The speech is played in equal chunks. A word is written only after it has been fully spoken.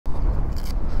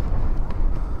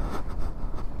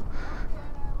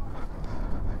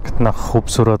कितना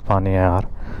खूबसूरत पानी है यार।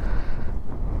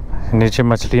 नीचे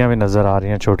मछलियाँ भी नज़र आ रही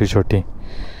हैं छोटी छोटी।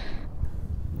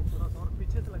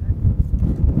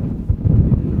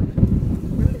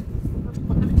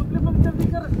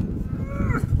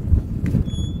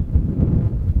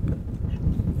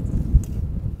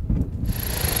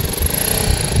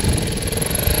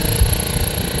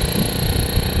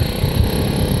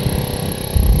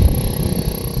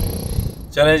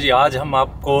 चलें जी, आज हम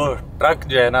आपको ट्रक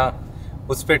जो है ना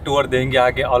उस पर टूर देंगे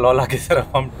आगे अलौला की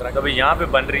तरफ। हम ट्रक अभी यहाँ पे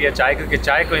बन रही है चाय, क्योंकि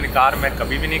चाय को इनकार मैं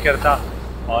कभी भी नहीं करता।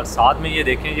 और साथ में ये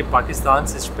देखें, ये पाकिस्तान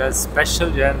से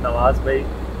स्पेशल जो है नवाज़ भाई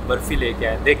बर्फ़ी लेके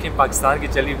आए। देखें पाकिस्तान की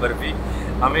चली बर्फ़ी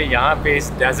हमें यहाँ पे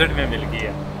इस डेजर्ट में मिल गई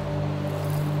है।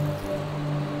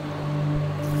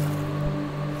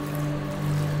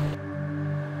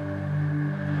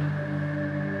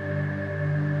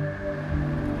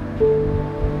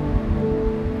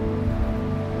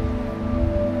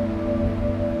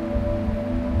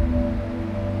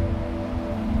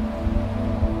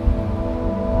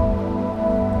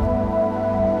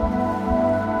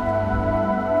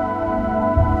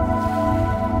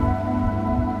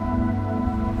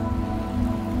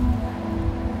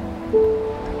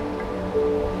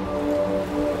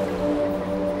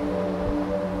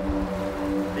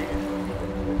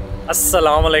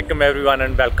 अस्सलाम वालेकुम everyone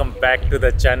and welcome back to the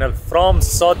channel from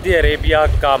Saudi Arabia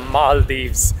का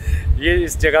मालदीव्स। ये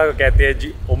इस जगह को कहते हैं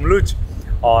जी उमलुज।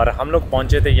 और हम लोग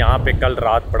पहुंचे थे यहाँ पे कल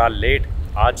रात बड़ा लेट।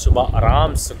 आज सुबह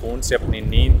आराम सुकून से अपनी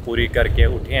नींद पूरी करके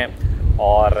उठे हैं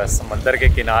और समंदर के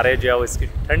किनारे जो है वो इसकी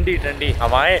ठंडी ठंडी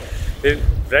हवाएं,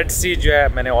 रेड सी जो है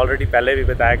मैंने ऑलरेडी पहले भी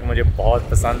बताया कि मुझे बहुत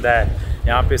पसंद है।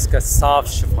 यहाँ पे इसका साफ़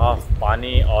शफाफ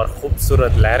पानी और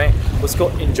ख़ूबसूरत लहरें, उसको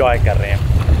एंजॉय कर रहे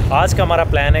हैं। आज का हमारा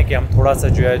प्लान है कि हम थोड़ा सा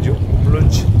जो है जो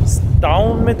उमलुज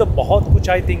टाउन में तो बहुत कुछ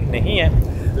आई थिंक नहीं है,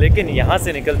 लेकिन यहाँ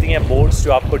से निकलती हैं बोट्स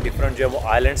जो आपको डिफरेंट जो है वो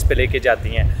आइलैंड्स पे लेके जाती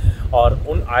हैं। और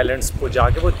उन आइलैंड्स को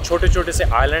जाके, वो छोटे छोटे से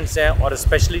आइलैंड्स हैं और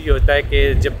स्पेशली ये होता है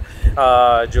कि जब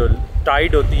जो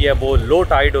टाइड होती है वो लो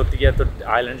टाइड होती है तो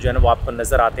आइलैंड जो है ना वो आपको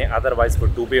नज़र आते हैं, अदरवाइज़ वो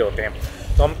डूबे होते हैं।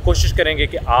 तो हम कोशिश करेंगे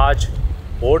कि आज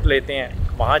बोट लेते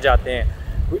हैं, वहाँ जाते हैं,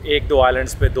 एक दो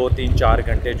आइलैंड्स पे 2-3-4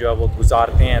 घंटे जो है वो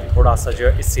गुजारते हैं। थोड़ा सा जो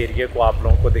है इस एरिया को आप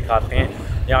लोगों को दिखाते हैं,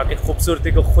 यहाँ की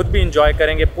खूबसूरती को ख़ुद भी इंजॉय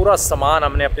करेंगे। पूरा सामान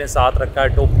हमने अपने साथ रखा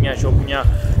है, टोपियाँ शोपियाँ,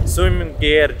 स्विमिंग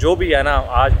गियर, जो भी है ना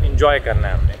आज इंजॉय करना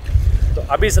है हमने। तो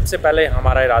अभी सबसे पहले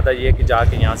हमारा इरादा ये है कि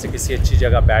जाके यहाँ से किसी अच्छी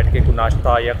जगह बैठ के कोई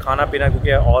नाश्ता या खाना पीना,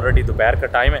 क्योंकि ऑलरेडी दोपहर का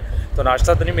टाइम है तो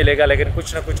नाश्ता तो नहीं मिलेगा लेकिन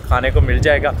कुछ ना कुछ खाने को मिल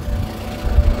जाएगा।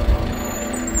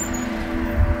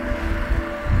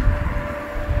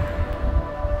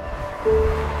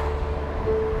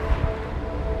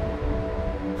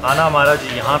 खाना हमारा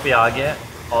जी यहाँ पे आ गया है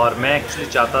और मैं एक्चुअली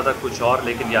चाहता था कुछ और,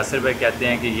 लेकिन यासिर भाई कहते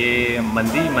हैं कि ये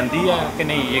मंदी है कि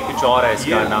नहीं, ये कुछ और है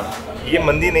इसका नाम। ये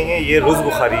मंदी नहीं है, ये रुज़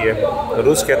बुखारी है।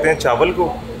 रुज़ कहते हैं चावल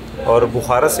को, और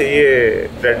बुखारा से ये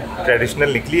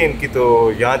ट्रेडिशनल निकली है इनकी। तो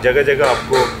यहाँ जगह जगह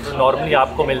आपको नॉर्मली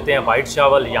आपको मिलते हैं वाइट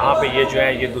चावल, यहाँ पे ये जो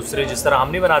है ये दूसरे, जिस तरह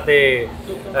हम नहीं बनाते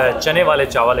चने वाले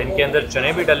चावल, इनके अंदर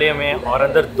चने भी डले हुए हैं और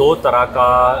अंदर दो तरह का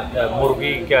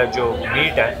मुर्गी का जो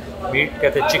मीट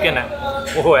कहते हैं चिकन है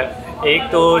वो है। एक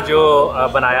तो जो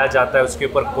बनाया जाता है उसके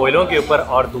ऊपर कोयलों के ऊपर,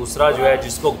 और दूसरा जो है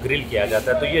जिसको ग्रिल किया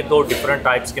जाता है। तो ये दो डिफरेंट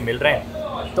टाइप्स के मिल रहे हैं।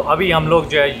 तो अभी हम लोग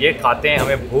जो है ये खाते हैं,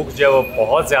 हमें भूख जो है वो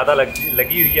बहुत ज़्यादा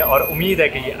लगी हुई है और उम्मीद है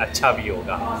कि ये अच्छा भी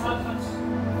होगा।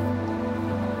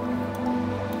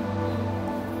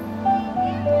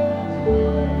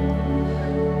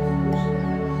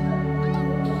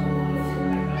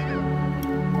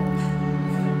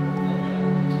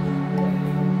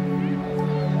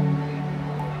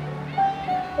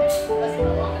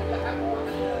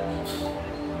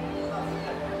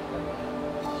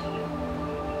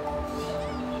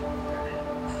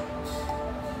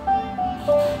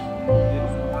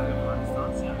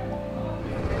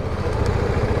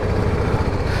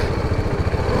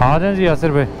 आ जाए जी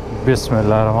यासिर भाई।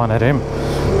 बिस्मिल्लाहिर्रहमानिर्रहीम।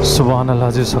 सुभान अल्लाह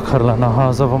जी सखर लना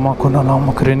हाज़ा व मा कुन्ना लहु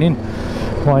मुक़रिनीन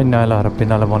व इन्ना इला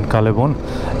रब्बिना लमुनक़लिबून।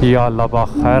 या अल्लाह बा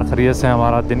खैर खैरियत से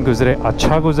हमारा दिन गुज़रे,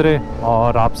 अच्छा गुज़रे,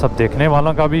 और आप सब देखने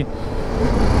वालों का भी।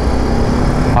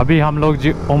 अभी हम लोग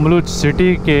जी उमलुज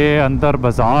सिटी के अंदर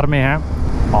बाज़ार में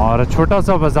हैं और छोटा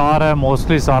सा बाज़ार है।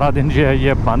 मोस्टली सारा दिन जो है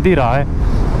ये बंद ही रहा है,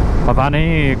 पता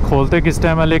नहीं खोलते किस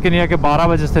टाइम है, लेकिन यह कि 12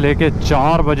 बजे से लेके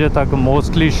 4 बजे तक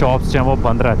मोस्टली शॉप्स जो हैं वो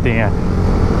बंद रहती हैं।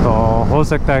 तो हो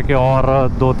सकता है कि और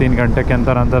 2-3 घंटे के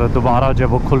अंदर अंदर दोबारा जब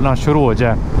वो खुलना शुरू हो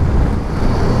जाए।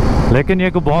 लेकिन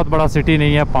ये कोई बहुत बड़ा सिटी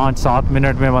नहीं है, 5-7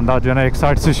 मिनट में बंदा जो है ना एक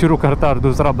साइड से शुरू करता है और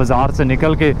दूसरा बाज़ार से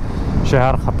निकल के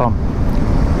शहर ख़त्म।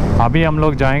 अभी हम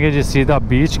लोग जाएंगे जी सीधा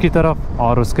बीच की तरफ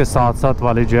और उसके साथ साथ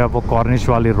वाली जो है वो कॉर्निश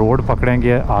वाली रोड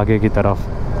पकड़ेंगे आगे की तरफ।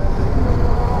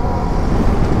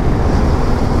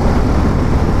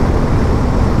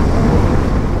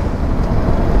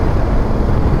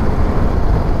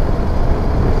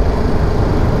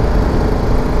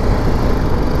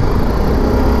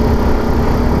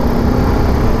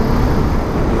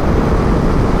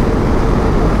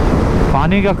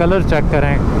 पानी का कलर चेक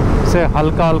करें, से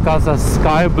हल्का हल्का सा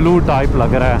स्काई ब्लू टाइप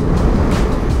लग रहा है।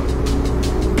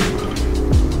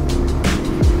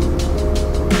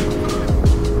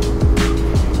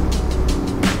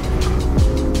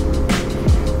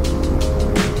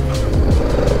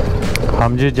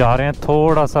 हम जी जा रहे हैं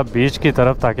थोड़ा सा बीच की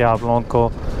तरफ ताकि आप लोगों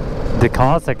को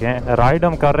दिखा सकें। राइड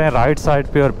हम कर रहे हैं राइट साइड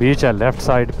पे और बीच है लेफ़्ट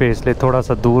साइड पे, इसलिए थोड़ा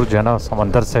सा दूर जो है ना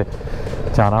समंदर से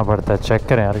जाना पड़ता है। चेक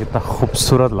करें यार कितना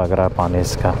खूबसूरत लग रहा है पानी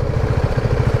इसका।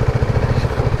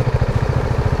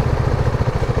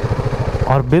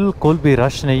 और बिल्कुल भी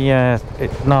रश नहीं है,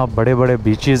 इतना बड़े बड़े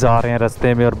बीचेस आ रहे हैं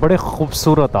रास्ते में और बड़े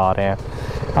खूबसूरत आ रहे हैं।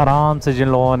 आराम से जिन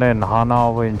लोगों ने नहाना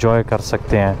वो एंजॉय कर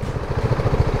सकते हैं,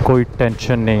 कोई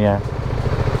टेंशन नहीं है।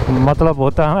 मतलब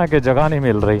होता है ना कि जगह नहीं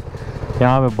मिल रही,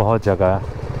 यहाँ पे बहुत जगह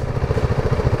है।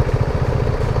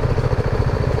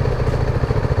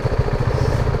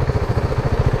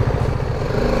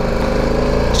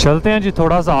 चलते हैं जी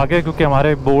थोड़ा सा आगे, क्योंकि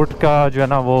हमारे बोट का जो है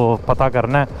ना वो पता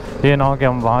करना है, ये ना हो कि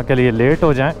हम वहाँ के लिए लेट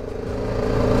हो जाएं।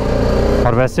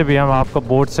 और वैसे भी हम आपको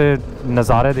बोट से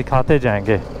नज़ारे दिखाते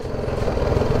जाएंगे।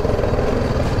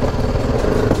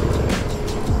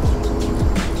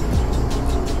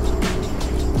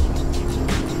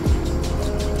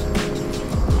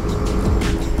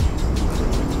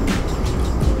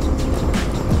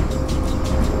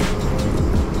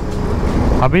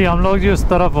 अभी हम लोग जी उस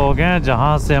तरफ हो गए हैं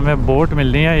जहाँ से हमें बोट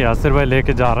मिलनी है। यासिर भाई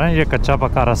लेके जा रहे हैं, ये कच्चा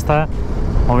पक्का रास्ता है।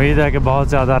 उम्मीद है कि बहुत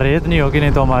ज़्यादा रेत नहीं होगी,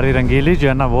 नहीं तो हमारी रंगीली जो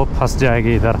है ना वो फंस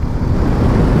जाएगी इधर।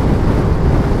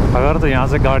 अगर तो यहाँ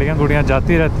से गाड़ियाँ गुड़ियाँ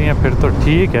जाती रहती हैं फिर तो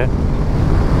ठीक है,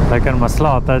 लेकिन मसला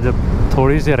होता है जब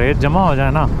थोड़ी सी रेत जमा हो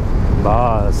जाए ना,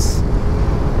 बस।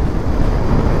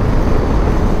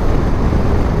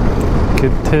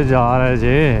 कितने जा रहे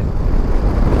जी?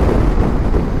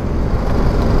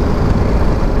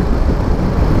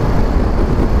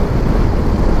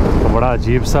 बड़ा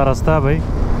अजीब सा रास्ता है भाई।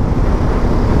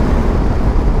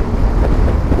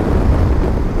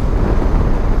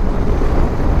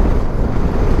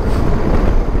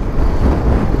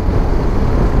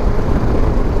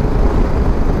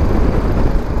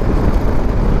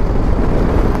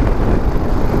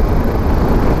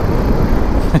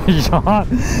 यार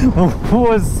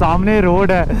वो सामने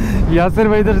रोड है, यासिर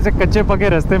भाई इधर से कच्चे पक्के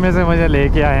रास्ते में से मुझे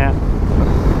लेके आए हैं।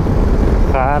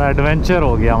 खैर एडवेंचर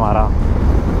हो गया हमारा।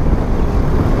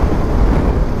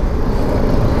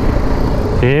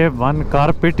 ये वन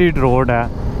कारपेटेड रोड है।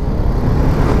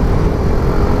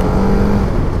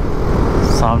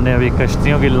 सामने अभी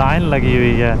कश्तियों की लाइन लगी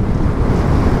हुई है।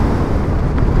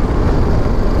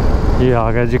 ये आ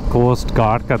गया जी कोस्ट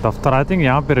गार्ड का दफ्तर। आई थिंक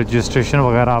यहाँ पे रजिस्ट्रेशन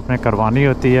वगैरह आपने करवानी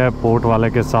होती है, पोर्ट वाले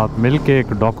के साथ मिलके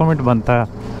एक डॉक्यूमेंट बनता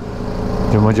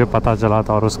है जो मुझे पता चला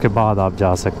था, और उसके बाद आप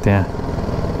जा सकते हैं।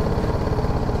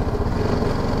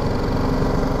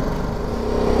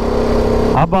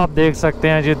 अब आप देख सकते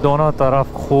हैं जी दोनों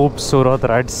तरफ खूबसूरत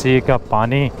रेड सी का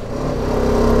पानी,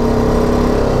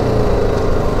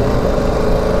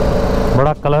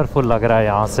 बड़ा कलरफुल लग रहा है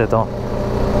यहाँ से तो।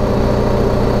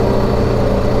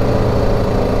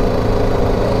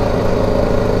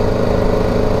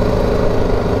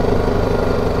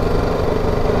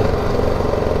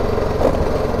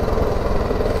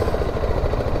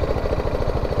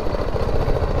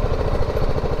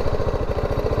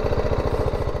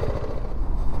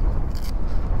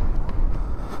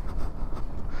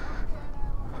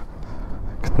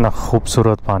 कितना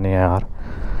खूबसूरत पानी है यार।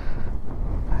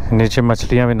 नीचे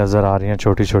मछलियाँ भी नज़र आ रही हैं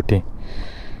छोटी छोटी।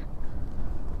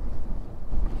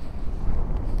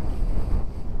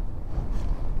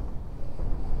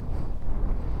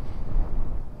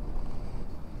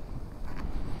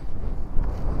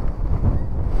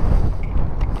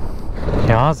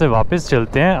 यहाँ से वापस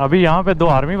चलते हैं। अभी यहाँ पे 2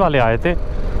 आर्मी वाले आए थे,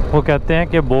 वो कहते हैं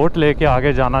कि बोट लेके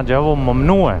आगे जाना जो है वो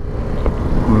ममनू है।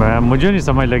 मुझे नहीं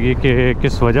समझ लगी कि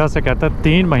किस वजह से। कहता है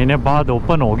 3 महीने बाद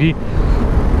ओपन होगी,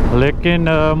 लेकिन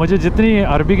मुझे जितनी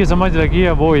अरबी की समझ लगी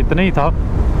है वो इतना ही था।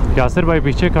 यासिर भाई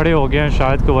पीछे खड़े हो गए हैं,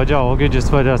 शायद कोई वजह होगी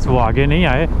जिस वजह से वो आगे नहीं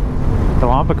आए। तो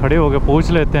वहाँ पे खड़े हो गए, पूछ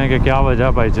लेते हैं कि क्या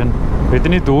वजह भाईजान,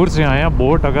 इतनी दूर से आए हैं,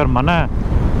 बोट अगर मना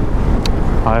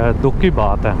है दुख की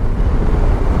बात है।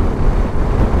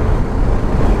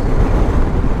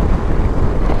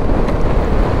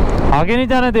 आगे नहीं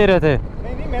जाने दे रहे थे?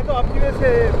 नहीं, मैं तो आपकी वजह से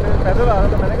पैदल आ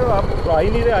रहा था। मैंने कहा आप आ ही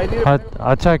नहीं रहे।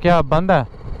 अच्छा, क्या बंद है?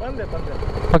 बंद है।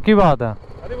 पक्की बात है?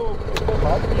 अरे वो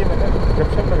बात की है, मैंने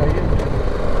गपशप लगाई है।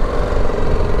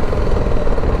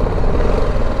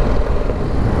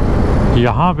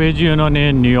 यहाँ पे जी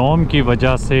उन्होंने नियोम की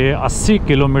वजह से 80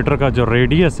 किलोमीटर का जो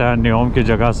रेडियस है नियोम की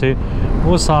जगह से,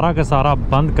 वो सारा का सारा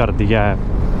बंद कर दिया है।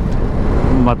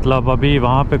 मतलब अभी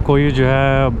वहाँ पे कोई जो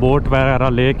है बोट वगैरह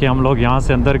लेके हम लोग यहाँ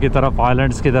से अंदर की तरफ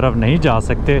आइलैंड्स की तरफ नहीं जा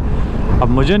सकते। अब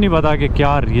मुझे नहीं पता कि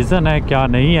क्या रीज़न है क्या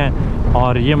नहीं है,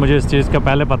 और ये मुझे इस चीज़ का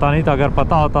पहले पता नहीं था। अगर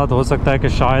पता होता तो हो सकता है कि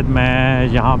शायद मैं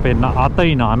यहाँ पे ना आता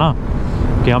ही ना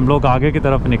कि हम लोग आगे की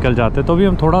तरफ निकल जाते। तो भी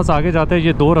हम थोड़ा सा आगे जाते हैं।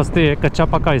 ये दो रास्ते, एक कच्चा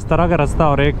पक्का इस तरह का रास्ता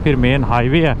और एक फिर मेन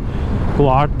हाईवे है। तो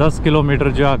 8-10 किलोमीटर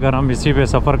जो अगर हम इसी पे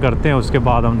सफ़र करते हैं उसके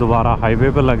बाद हम दोबारा हाईवे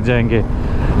पे लग जाएंगे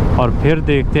और फिर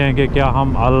देखते हैं कि क्या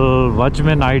हम अल वज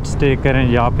में नाइट स्टे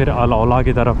करें या फिर अल औला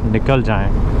की तरफ निकल जाएं।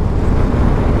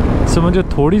 सो मुझे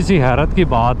थोड़ी सी हैरत की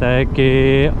बात है कि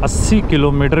 80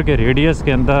 किलोमीटर के रेडियस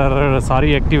के अंदर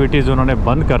सारी एक्टिविटीज़ उन्होंने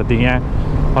बंद कर दी हैं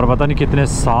और पता नहीं कितने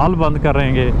साल बंद कर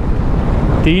रहेंगे।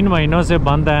 3 महीनों से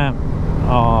बंद हैं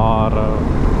और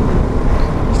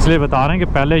इसलिए बता रहे हैं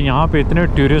कि पहले यहाँ पे इतने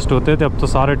टूरिस्ट होते थे, अब तो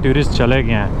सारे टूरिस्ट चले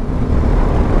गए हैं।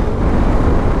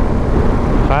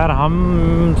 खैर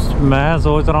मैं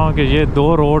सोच रहा हूँ कि ये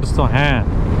 2 रोड्स तो हैं,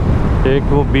 एक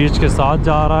वो बीच के साथ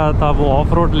जा रहा था वो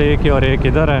ऑफ रोड लेके और एक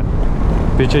इधर है,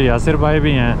 पीछे यासिर भाई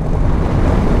भी हैं।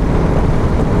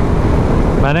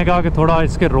 मैंने कहा कि थोड़ा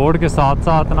इसके रोड के साथ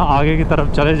साथ ना आगे की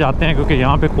तरफ चले जाते हैं क्योंकि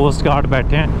यहाँ पे कोस्ट गार्ड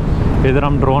बैठे हैं। इधर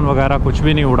हम ड्रोन वगैरह कुछ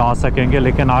भी नहीं उड़ा सकेंगे,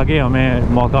 लेकिन आगे हमें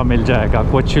मौका मिल जाएगा,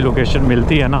 कोई अच्छी लोकेशन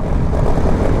मिलती है ना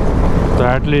तो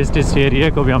एटलीस्ट इस एरिया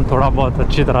को भी हम थोड़ा बहुत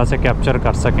अच्छी तरह से कैप्चर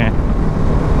कर सकें।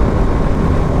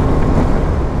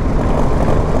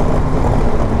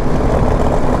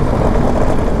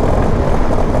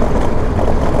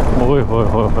 ओए होए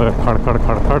होए खड़खड़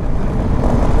खड़खड़।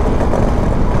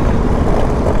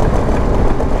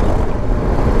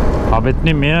 अब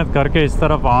इतनी मेहनत करके इस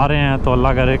तरफ आ रहे हैं तो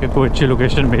अल्लाह करे कि कोई अच्छी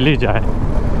लोकेशन मिल ही जाए।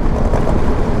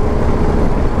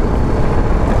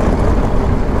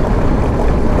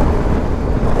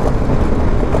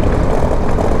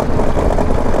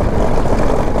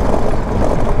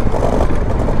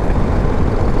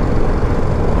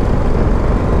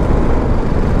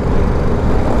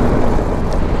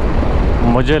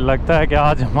 मुझे लगता है कि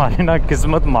आज हमारी ना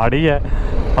किस्मत माड़ी है।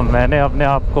 अब मैंने अपने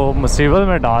आप को मुसीबत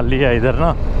में डाल लिया इधर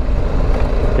ना।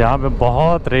 यहाँ पे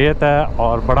बहुत रेत है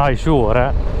और बड़ा इशू हो रहा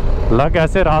है। लग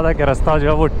ऐसे रहा था कि रास्ता जो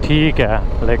है वो ठीक है,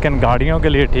 लेकिन गाड़ियों के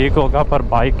लिए ठीक होगा पर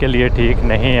बाइक के लिए ठीक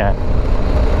नहीं है।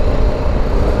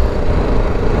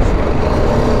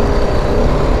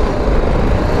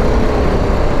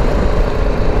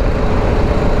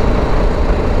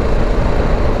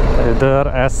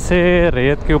 इधर ऐसे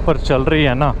रेत के ऊपर चल रही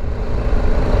है ना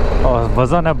और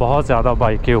वज़न है बहुत ज़्यादा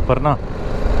बाइक के ऊपर ना,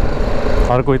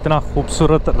 और कोई इतना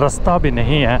खूबसूरत रास्ता भी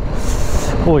नहीं है।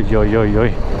 ओय ओय ओय ओय।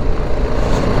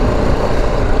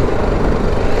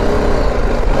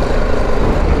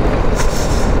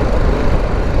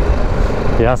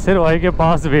 यासिर भाई के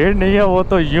पास वेट नहीं है, वो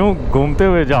तो यूं घूमते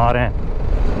हुए जा रहे हैं।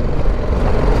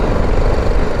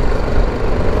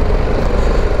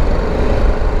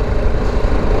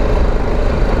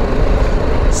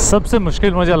 सबसे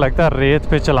मुश्किल मुझे लगता है रेत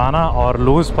पे चलाना, और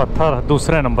लूज़ पत्थर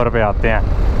दूसरे नंबर पे आते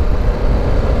हैं।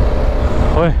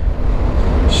 ओए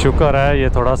शुक्र है ये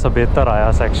थोड़ा सा बेहतर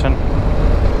आया सेक्शन।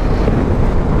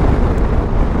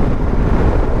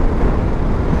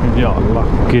 या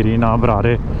अल्लाह गिरी ना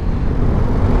बरारे।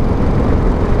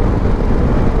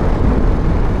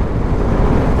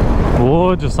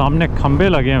 वो जो सामने खंबे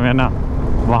लगे हुए हैं ना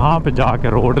वहाँ पे जाके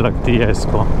रोड लगती है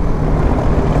इसको।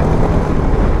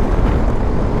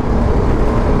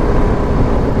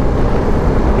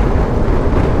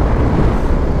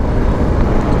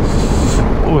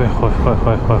 ओए होए होए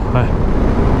होए होए होए।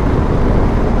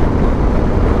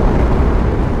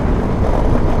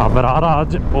 अबरार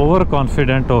आज ओवर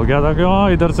कॉन्फिडेंट हो गया था कि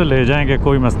हाँ इधर से ले जाएंगे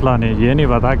कोई मसला नहीं। ये नहीं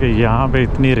पता कि यहाँ पे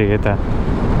इतनी रेत है।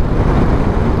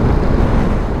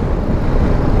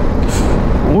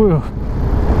 ओए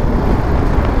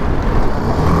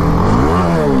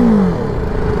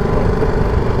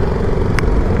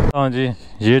हाँ जी,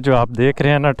 ये जो आप देख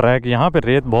रहे हैं ना ट्रैक, यहाँ पे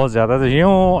रेत बहुत ज़्यादा थी।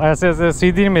 यूँ ऐसे ऐसे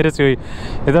सीधी मेरे से हुई,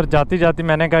 इधर जाती जाती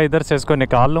मैंने कहा इधर से इसको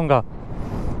निकाल लूँगा,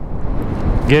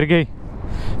 गिर गई।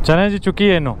 चलें जी, चुकी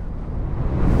है नो।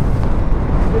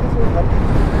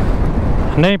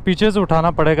 नहीं पीछे से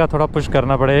उठाना पड़ेगा, थोड़ा पुश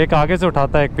करना पड़ेगा। एक आगे से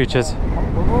उठाता है एक पीछे से।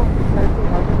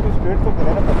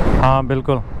 हाँ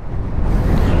बिल्कुल।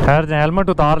 खैर हेलमेट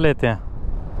उतार लेते हैं।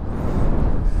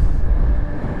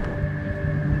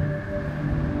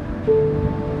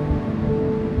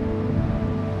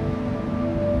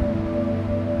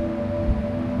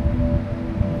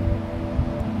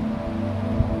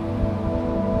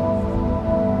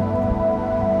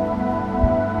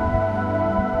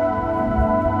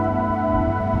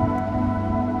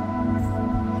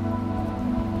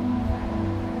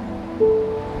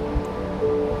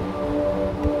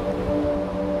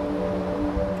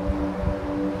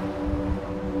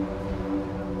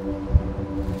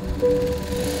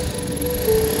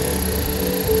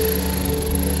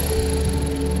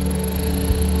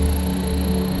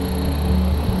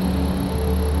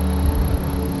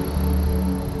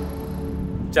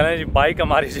 चलें जी, बाइक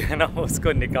हमारी जो है ना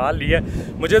उसको निकाल लिया।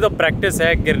 मुझे तो प्रैक्टिस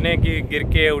है गिरने की, गिर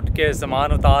के उठ के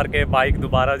सामान उतार के बाइक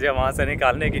दोबारा जो है वहाँ से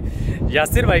निकालने की।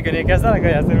 यासिर भाई को नहीं, कैसा लगा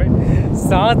यासिर भाई?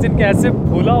 सांस इनके ऐसे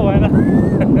फूला हुआ है ना।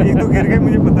 एक तो गिर गए,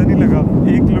 मुझे पता नहीं लगा,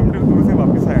 1 किलोमीटर दूर से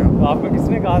वापस आया। तो आपको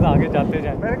किसने कहा था आगे जाते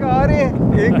जाए? मैंने कहा आ रहे हैं,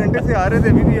 1 घंटे से आ रहे थे,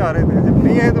 अभी भी आ रहे थे, जब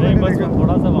नहीं आए तो मैंने बस देखा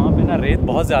थोड़ा सा वहाँ पे ना रेत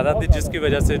बहुत ज़्यादा थी जिसकी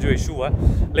वजह से जो इशू हुआ।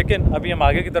 लेकिन अभी हम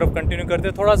आगे की तरफ कंटिन्यू करते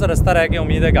हैं, थोड़ा सा रास्ता रह गया,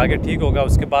 उम्मीद है कि आगे ठीक होगा।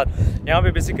 उसके बाद यहाँ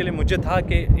पे बेसिकली मुझे था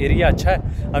कि एरिया अच्छा है,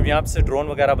 हम यहाँ से ड्रोन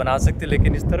वगैरह बना सकते,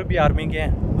 लेकिन इस तरफ भी आर्मी के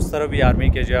हैं, उस तरफ भी आर्मी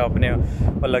के जो है अपने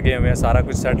लगे हुए हैं, सारा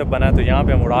कुछ सेटअप बना है, तो यहाँ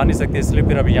पे हम उड़ा नहीं सकते, इसलिए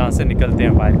फिर अभी यहाँ से निकलते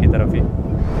हैं बाहर की तरफ ही।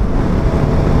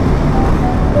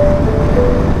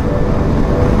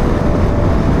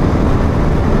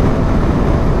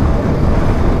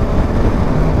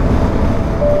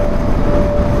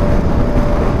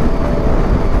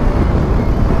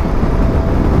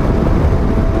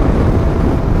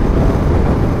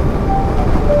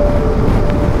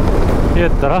 ये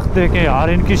दरख्त देखें यार,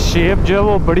 इनकी शेप जो है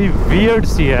वो बड़ी वियर्ड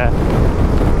सी है,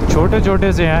 छोटे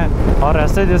छोटे से हैं और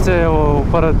ऐसे जैसे वो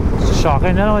ऊपर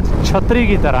शाखें ना छतरी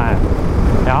की तरह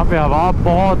हैं। यहाँ पे हवा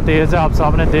बहुत तेज़ है, आप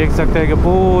सामने देख सकते हैं कि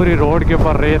पूरी रोड के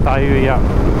ऊपर रेत आई हुई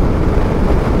है।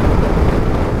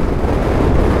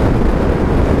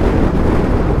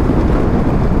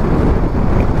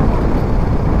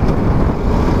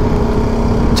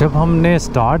 जब हमने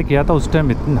स्टार्ट किया था उस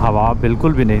टाइम इतनी हवा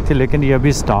बिल्कुल भी नहीं थी, लेकिन ये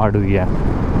अभी स्टार्ट हुई है।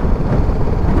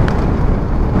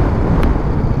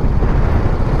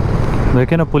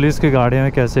 देखिए ना पुलिस की गाड़ियाँ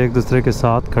कैसे एक दूसरे के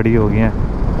साथ खड़ी हो गई हैं।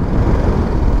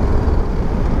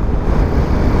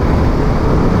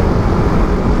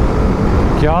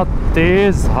 क्या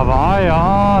तेज़ हवा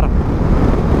यार।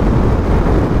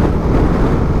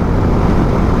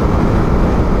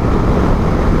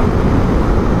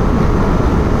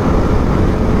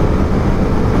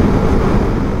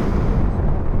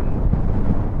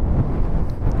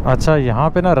 अच्छा, यहाँ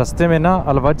पे ना रास्ते में ना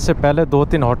अलवज से पहले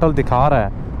 2-3 होटल दिखा रहा है,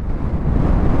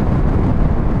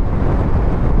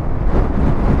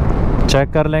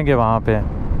 चेक कर लेंगे वहाँ पे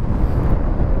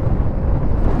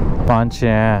 5-6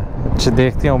 हैं। अच्छा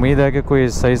देखते हैं, उम्मीद है कि कोई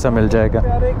सही सा मिल जाएगा।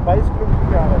 22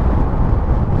 किलोमीटर आ रहा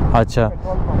है। अच्छा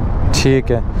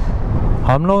ठीक है।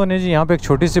 हम लोगों ने जी यहाँ पे एक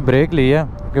छोटी सी ब्रेक ली है,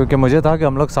 क्योंकि मुझे था कि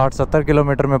हम लोग 60-70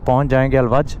 किलोमीटर में पहुँच जाएंगे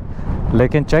अलवज,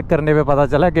 लेकिन चेक करने पे पता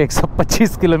चला कि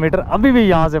 125 किलोमीटर अभी भी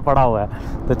यहाँ से पड़ा हुआ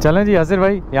है। तो चलें जी यासिर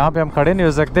भाई, यहाँ पे हम खड़े नहीं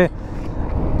हो सकते,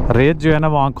 रेत जो है ना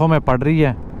वो आंखों में पड़ रही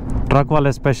है। ट्रक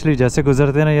वाले स्पेशली जैसे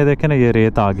गुजरते हैं ना, ये देखें ना, ये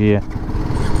रेत आ गई है,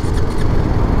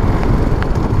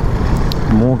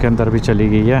 मुंह के अंदर भी चली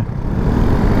गई है।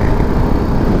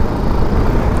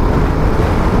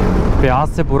 प्यास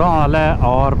से बुरा हाल है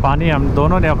और पानी हम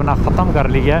दोनों ने अपना ख़त्म कर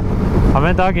लिया है।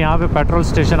 हमें था कि यहाँ पे पेट्रोल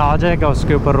स्टेशन आ जाएगा,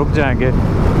 उसके ऊपर रुक जाएंगे।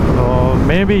 तो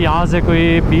मैं भी यहाँ से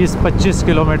कोई 20-25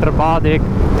 किलोमीटर बाद एक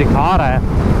दिखा रहा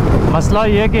है। मसला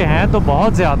ये कि हैं तो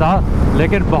बहुत ज़्यादा,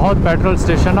 लेकिन बहुत पेट्रोल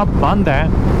स्टेशन अब बंद हैं।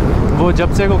 वो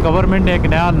जब से को गवर्नमेंट ने एक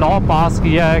नया लॉ पास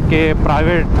किया है कि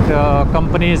प्राइवेट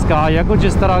कंपनीज़ का या कुछ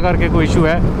इस तरह करके कोई इशू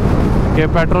है कि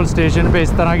पेट्रोल स्टेशन पे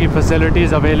इस तरह की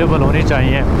फैसिलिटीज़ अवेलेबल होनी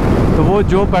चाहिए, तो वो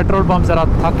जो पेट्रोल पम्प ज़रा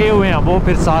थके हुए हैं वो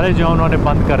फिर सारे जो उन्होंने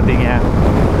बंद कर दिए हैं।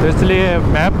 तो इसलिए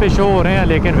मैप पे शो हो रहे हैं,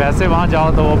 लेकिन वैसे वहाँ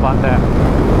जाओ तो वो बंद है।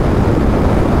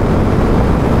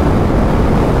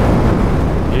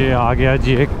 ये आ गया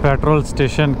जी एक पेट्रोल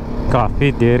स्टेशन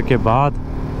काफ़ी देर के बाद।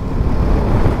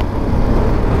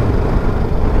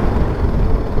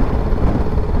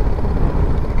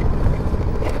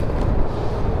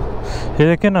 ये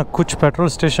देखिए ना, कुछ पेट्रोल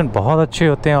स्टेशन बहुत अच्छे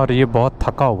होते हैं और ये बहुत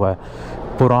थका हुआ है,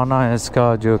 पुराना है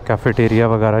इसका जो कैफेटेरिया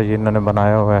वगैरह ये इन्होंने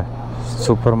बनाया हुआ है,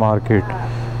 सुपर मार्केट।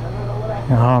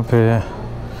 यहाँ पे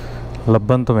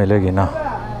लब्बन तो मिलेगी ना।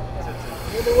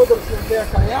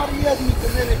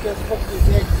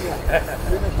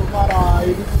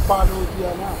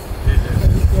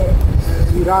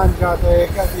 ईरान जाता है,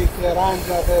 कभी ईरान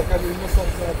जाता है, कभी मिस्र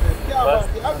जाता है। क्या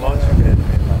बात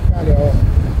है,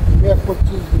 मैं कुछ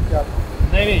चीज़ भी क्या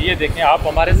नहीं, ये देखें आप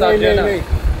हमारे साथ जो है ना,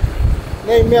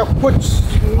 नहीं मैं कुछ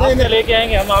नहीं लेके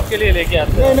आएंगे, हम आपके लिए लेके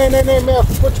आते हैं। नहीं मैं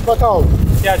कुछ बताओ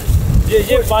क्या।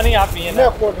 ये पानी आप पिए ना। मैं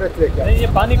कोल्ड लेके नहीं, ये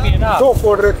पानी पिए ना। 2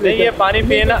 कोल्ड नहीं, ये पानी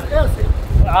पिए ना।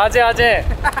 आ जाए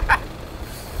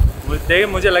देखिए,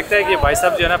 मुझे लगता है कि भाई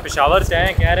साहब जो है ना पेशावर से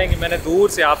आए, कह रहे हैं कि मैंने दूर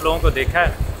से आप लोगों को देखा है,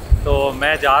 तो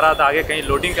मैं जा रहा था आगे कहीं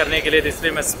लोडिंग करने के लिए,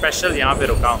 इसलिए मैं स्पेशल यहाँ पे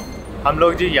रुका हूँ। हम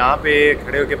लोग जी यहाँ पे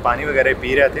खड़े होकर पानी वगैरह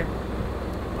पी रहे थे।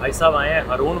 भाई साहब आए हैं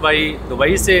हरून भाई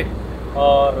दुबई से,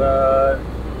 और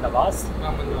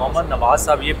मोहम्मद नवाज़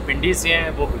साहब ये पिंडी से हैं,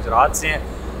 वो गुजरात से हैं।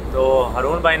 तो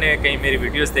हरून भाई ने कहीं मेरी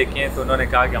वीडियोस देखी हैं, तो उन्होंने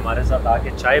कहा कि हमारे साथ आके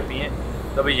चाय पिएं।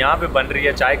 तो भाई यहाँ पे बन रही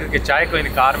है चाय, क्योंकि चाय को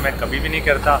इनकार मैं कभी भी नहीं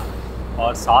करता।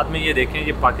 और साथ में ये देखें,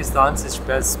 ये पाकिस्तान से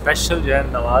स्पेशल जो है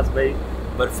नवाज़ भाई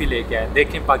बर्फ़ी लेके आए।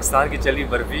 देखें पाकिस्तान की चली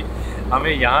बर्फ़ी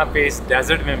हमें यहाँ पे इस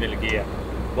डेजर्ट में मिल गई है।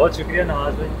 बहुत शुक्रिया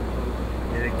नवाज़ भाई।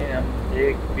 ये देखें, हम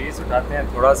एक पीस उठाते हैं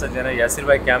थोड़ा सा, जो है यासिर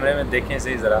भाई कैमरे में देखें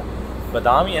सही ज़रा,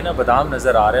 बादाम ही है ना, बादाम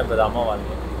नज़र आ रहे हैं, बादामों वाले।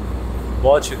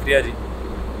 बहुत शुक्रिया जी,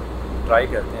 ट्राई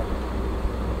करते हैं।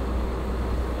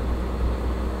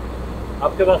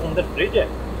 आपके पास अंदर फ्रिज है?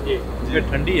 ये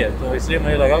ठंडी है तो इसलिए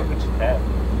मुझे लगा कुछ है।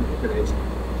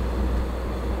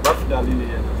 बर्फ डाली नहीं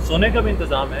है। सोने का भी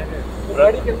इंतज़ाम है? तो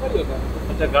गाड़ी के अंदर ही होता है।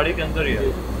 अच्छा, गाड़ी के अंदर ही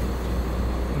है।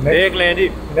 देख लें जी,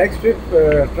 नेक्स्ट ट्रिप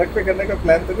ट्रक पे करने का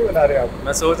प्लान तो नहीं बना रहे आप?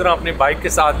 मैं सोच रहा हूँ अपनी बाइक के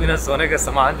साथ भी ना सोने का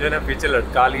सामान जो है ना पीछे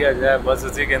लटका लिया जाए, बस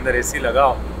उसी के अंदर एसी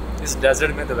लगाओ। इस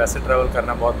डेजर्ट में तो वैसे ट्रैवल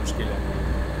करना बहुत मुश्किल है।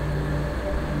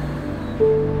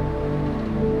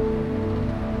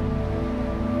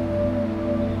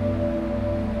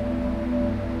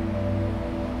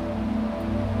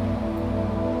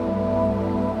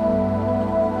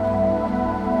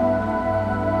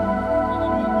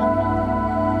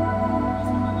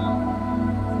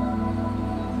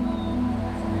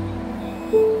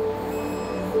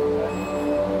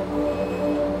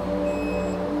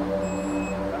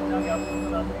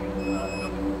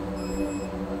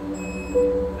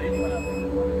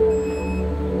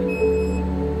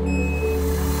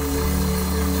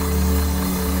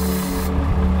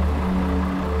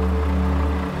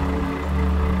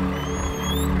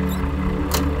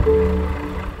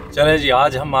 चलें जी,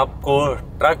 आज हम आपको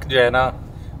ट्रक जो है ना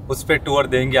उस पर टूर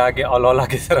देंगे। आगे अलौला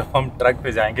की तरफ हम ट्रक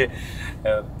पे जाएंगे।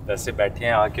 वैसे बैठे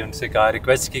हैं, आके उनसे कहा,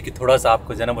 रिक्वेस्ट की कि थोड़ा सा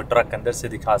आपको जो है ना वो ट्रक अंदर से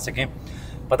दिखा सकें,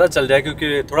 पता चल जाए,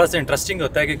 क्योंकि थोड़ा सा इंटरेस्टिंग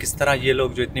होता है कि किस तरह ये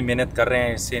लोग जो इतनी मेहनत कर रहे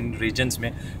हैं इस इन रीजन्स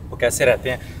में वो कैसे रहते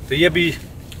हैं। तो ये भी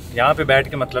यहाँ पे बैठ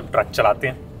के मतलब ट्रक चलाते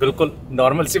हैं, बिल्कुल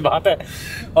नॉर्मल सी बात है।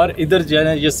 और इधर जो है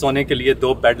ना ये सोने के लिए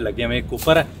 2 बेड लगे हुए, एक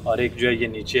ऊपर है और एक जो है ये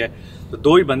नीचे है। तो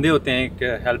 2 ही बंदे होते हैं,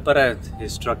 एक हेल्पर है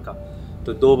इस ट्रक का,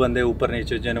 तो 2 बंदे ऊपर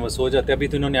नीचे जो है वो सो जाते हैं। अभी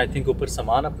तो उन्होंने आई थिंक ऊपर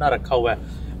सामान अपना रखा हुआ है,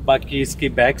 बाकी इसकी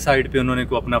बैक साइड पे उन्होंने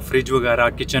को अपना फ्रिज वगैरह,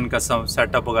 किचन का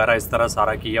सेटअप वगैरह इस तरह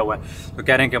सारा किया हुआ है। तो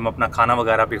कह रहे हैं कि हम अपना खाना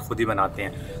वगैरह भी खुद ही बनाते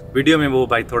हैं। वीडियो में वो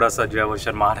भाई थोड़ा सा जो है वो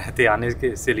शर्मा रहे थे आने के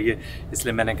इसीलिए,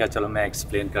 इसलिए मैंने कहा चलो मैं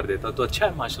एक्सप्लेन कर देता हूँ। तो अच्छा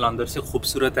है माशाल्लाह, अंदर से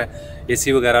खूबसूरत है,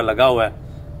 AC वगैरह लगा हुआ है,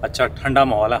 अच्छा ठंडा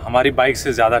माहौल है। हमारी बाइक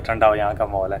से ज़्यादा ठंडा यहाँ का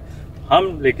माहौल है।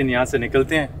 हम लेकिन यहाँ से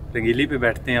निकलते हैं, रंगीली पे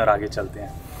बैठते हैं और आगे चलते हैं।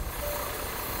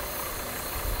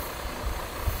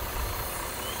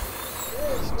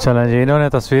 चलें जी, इन्होंने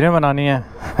तस्वीरें बनानी है।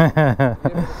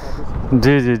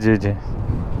 जी जी जी जी।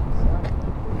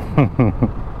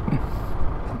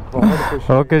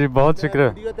 ओके जी, बहुत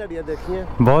शुक्रिया,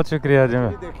 बहुत शुक्रिया जी।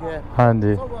 हाँ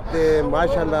जी,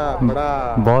 माशाल्लाह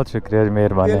बड़ा बहुत शुक्रिया जी,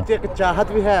 मेहरबानी।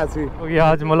 चाहत भी है ये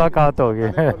आज मुलाकात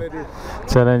होगी।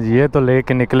 चलें जी, ये तो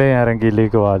लेके निकले हैं रंगीली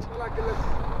को आज।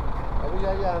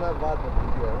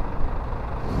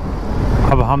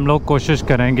 अब हम लोग कोशिश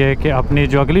करेंगे कि अपनी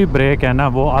जो अगली ब्रेक है ना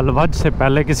वो अलवज से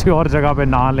पहले किसी और जगह पे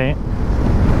ना लें।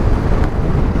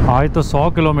 आज तो 100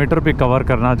 किलोमीटर भी कवर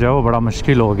करना जो है वो बड़ा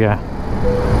मुश्किल हो गया है।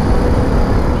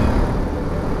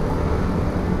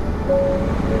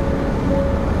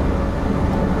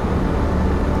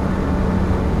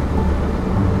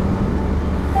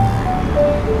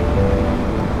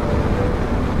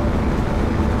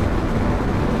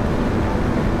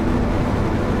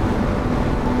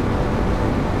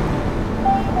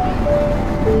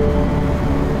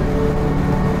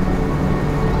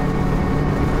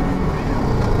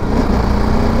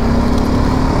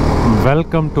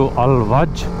 Welcome to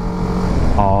अलवज।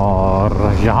 और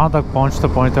यहाँ तक पहुँचते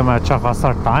पहुँचते मैं अच्छा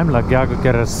खासा टाइम लग गया,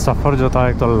 क्योंकि सफ़र जो था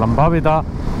एक तो लंबा भी था,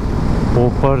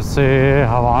 ऊपर से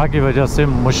हवा की वजह से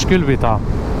मुश्किल भी था।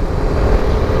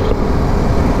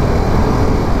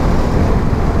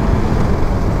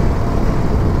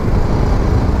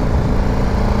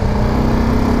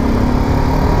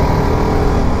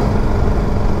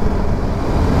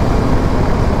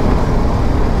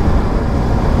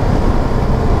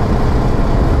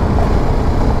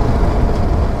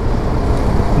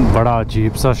 बड़ा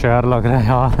अजीब सा शहर लग रहा है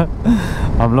यार।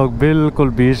 हम लोग बिल्कुल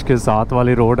बीच के साथ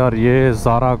वाली रोड, और ये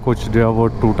सारा कुछ जो है वो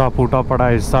टूटा फूटा पड़ा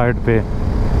है इस साइड पे।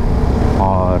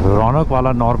 और रौनक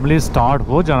वाला नॉर्मली स्टार्ट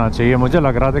हो जाना चाहिए। मुझे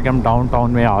लग रहा था कि हम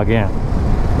डाउनटाउन में आ गए हैं।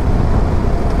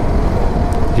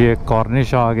 ये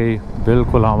कॉर्निश आ गई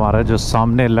बिल्कुल हमारा जो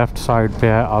सामने लेफ़्ट साइड पे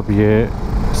है। अब ये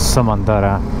समंदर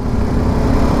है।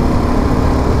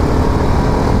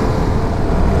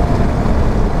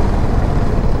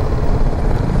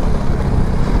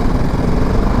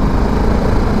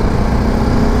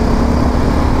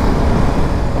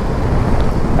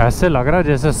 ऐसे लग रहा है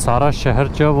जैसे सारा शहर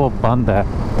जो है वो बंद है,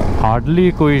 हार्डली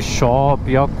कोई शॉप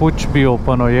या कुछ भी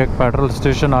ओपन हो। ये एक पेट्रोल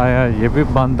स्टेशन आया है, ये भी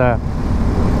बंद है।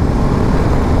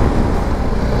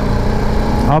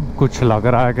 अब कुछ लग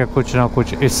रहा है कि कुछ ना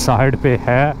कुछ इस साइड पे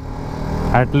है,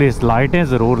 एटलीस्ट लाइटें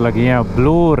ज़रूर लगी हैं,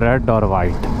 ब्लू, रेड और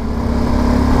वाइट।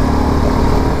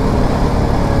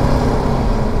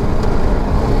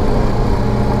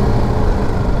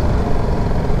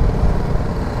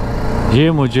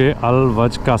 ये मुझे अल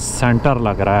वज का सेंटर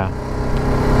लग रहा है,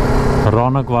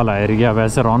 रौनक वाला एरिया।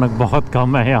 वैसे रौनक बहुत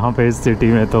कम है यहाँ पे इस सिटी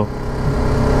में तो,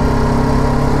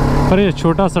 पर ये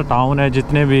छोटा सा टाउन है।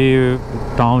 जितने भी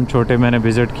टाउन छोटे मैंने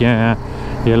विज़िट किए हैं,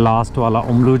 ये लास्ट वाला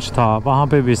उमलुज था, वहाँ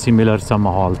पे भी सिमिलर सा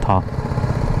माहौल था।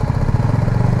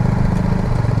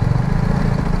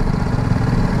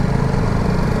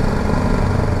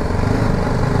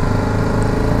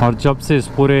 और जब से इस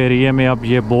पूरे एरिया में अब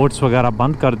ये बोट्स वगैरह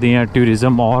बंद कर दिए हैं,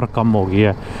 टूरिज़म और कम हो गई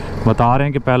है। बता रहे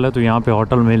हैं कि पहले तो यहाँ पे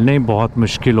होटल मिलने ही बहुत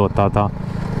मुश्किल होता था,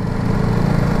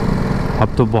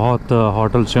 अब तो बहुत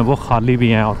होटल्स हैं वो ख़ाली भी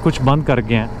हैं और कुछ बंद कर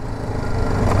गए हैं।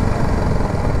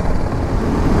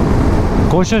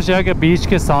 कोशिश है कि बीच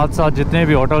के साथ साथ जितने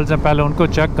भी होटल्स हैं पहले उनको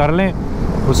चेक कर लें,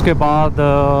 उसके बाद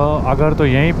अगर तो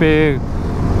यहीं पे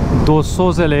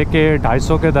 200 से लेके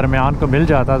 250 के दरमियान को मिल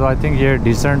जाता है तो आई थिंक ये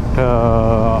डिसेंट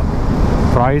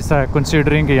प्राइस है,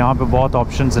 कंसीडरिंग कि यहाँ पे बहुत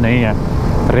ऑप्शंस नहीं है।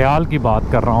 रियाल की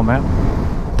बात कर रहा हूँ मैं,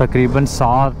 तकरीबन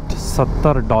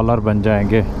 $60-70 बन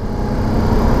जाएंगे।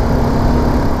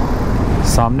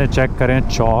 सामने चेक करें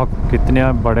चौक,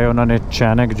 कितने बड़े उन्होंने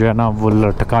चैनक जो है ना वो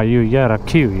लटकाई हुई है,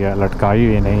 रखी हुई है, लटकाई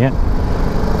हुई नहीं है।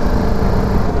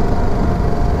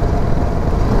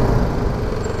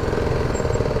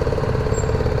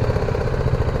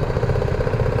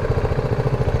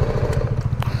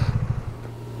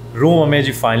 रूम हमें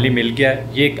जी फाइनली मिल गया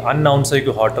है। ये एक अननाउन सा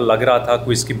कोई होटल लग रहा था,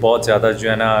 कोई इसकी बहुत ज़्यादा जो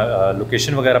है ना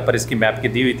लोकेशन वगैरह पर इसकी मैप की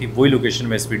दी हुई थी, वही लोकेशन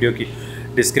मैं इस वीडियो की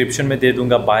डिस्क्रिप्शन में दे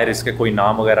दूंगा। बाहर इसके कोई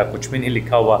नाम वगैरह कुछ भी नहीं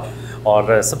लिखा हुआ।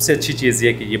 और सबसे अच्छी चीज़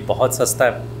ये कि ये बहुत सस्ता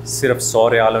है, सिर्फ 100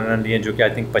 रियाल उन्होंने लिए, जो कि आई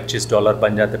थिंक $25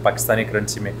 बन जाते हैं पाकिस्तानी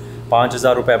करेंसी में।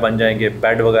 5000 रुपये बन जाएंगे।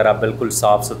 बेड वगैरह बिल्कुल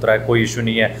साफ़ सुथरा है, कोई इशू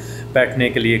नहीं है। बैठने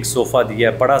के लिए एक सोफ़ा दिया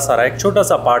है बड़ा सारा, एक छोटा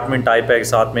सा अपार्टमेंट टाइप है,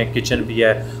 साथ में एक किचन भी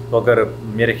है। तो अगर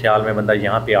मेरे ख्याल में बंदा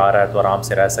यहाँ पे आ रहा है तो आराम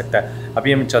से रह सकता है।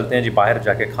 अभी हम चलते हैं जी बाहर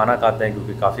जाके खाना खाते हैं,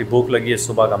 क्योंकि काफ़ी भूख लगी है,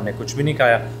 सुबह का हमने कुछ भी नहीं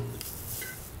खाया।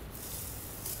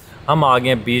 हम आ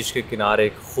गए बीच के किनारे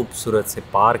एक खूबसूरत से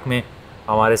पार्क में।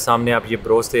 हमारे सामने आप ये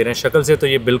ब्रोस दे रहे हैं, शक्ल से तो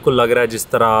ये बिल्कुल लग रहा है जिस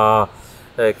तरह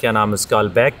क्या नाम उसका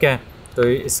अल्बैक का है। तो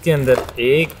इसके अंदर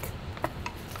 1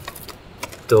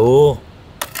 2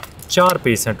 4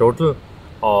 पीस हैं टोटल,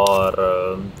 और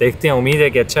देखते हैं, उम्मीद है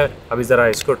कि अच्छा है। अभी ज़रा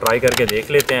इसको ट्राई करके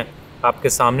देख लेते हैं, आपके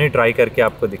सामने ट्राई करके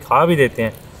आपको दिखा भी देते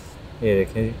हैं। ये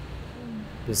देखें जी,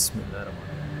 बिस्मिल्लाह।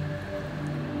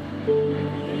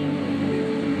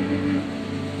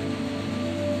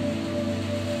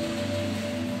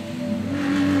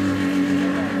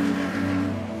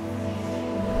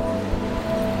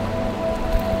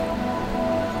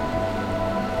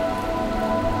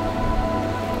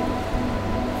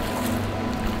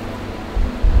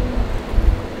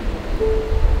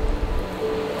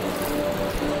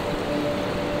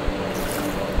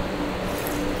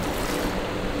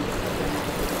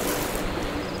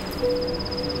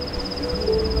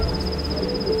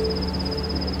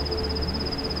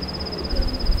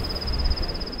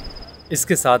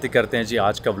 इसके साथ ही करते हैं जी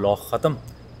आज का व्लॉग ख़त्म।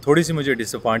 थोड़ी सी मुझे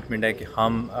डिसअपॉइंटमेंट है कि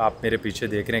आप मेरे पीछे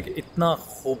देख रहे हैं कि इतना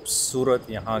खूबसूरत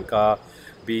यहाँ का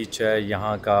बीच है,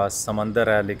 यहाँ का समंदर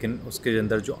है, लेकिन उसके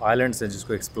अंदर जो आइलैंड्स हैं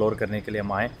जिसको एक्सप्लोर करने के लिए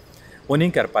हम आए वो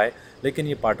नहीं कर पाए। लेकिन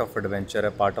ये पार्ट ऑफ एडवेंचर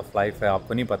है, पार्ट ऑफ लाइफ है।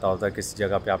 आपको नहीं पता होता किस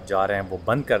जगह पे आप जा रहे हैं वो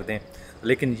बंद कर दें,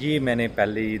 लेकिन ये मैंने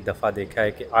पहली दफ़ा देखा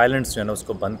है कि आइलैंड्स जो है ना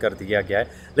उसको बंद कर दिया गया है।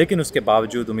 लेकिन उसके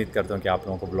बावजूद उम्मीद करता हूँ कि आप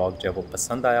लोगों को ब्लॉग जो है वो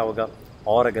पसंद आया होगा,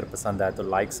 और अगर पसंद आए तो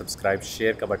लाइक, सब्सक्राइब,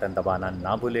 शेयर का बटन दबाना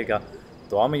ना भूलेगा।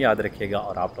 दुआ में याद रखिएगा,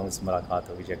 और आप लोगों से मुलाकात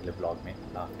होगी अगले ब्लॉग में।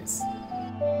 अल्लाह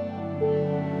हाफ़िज़।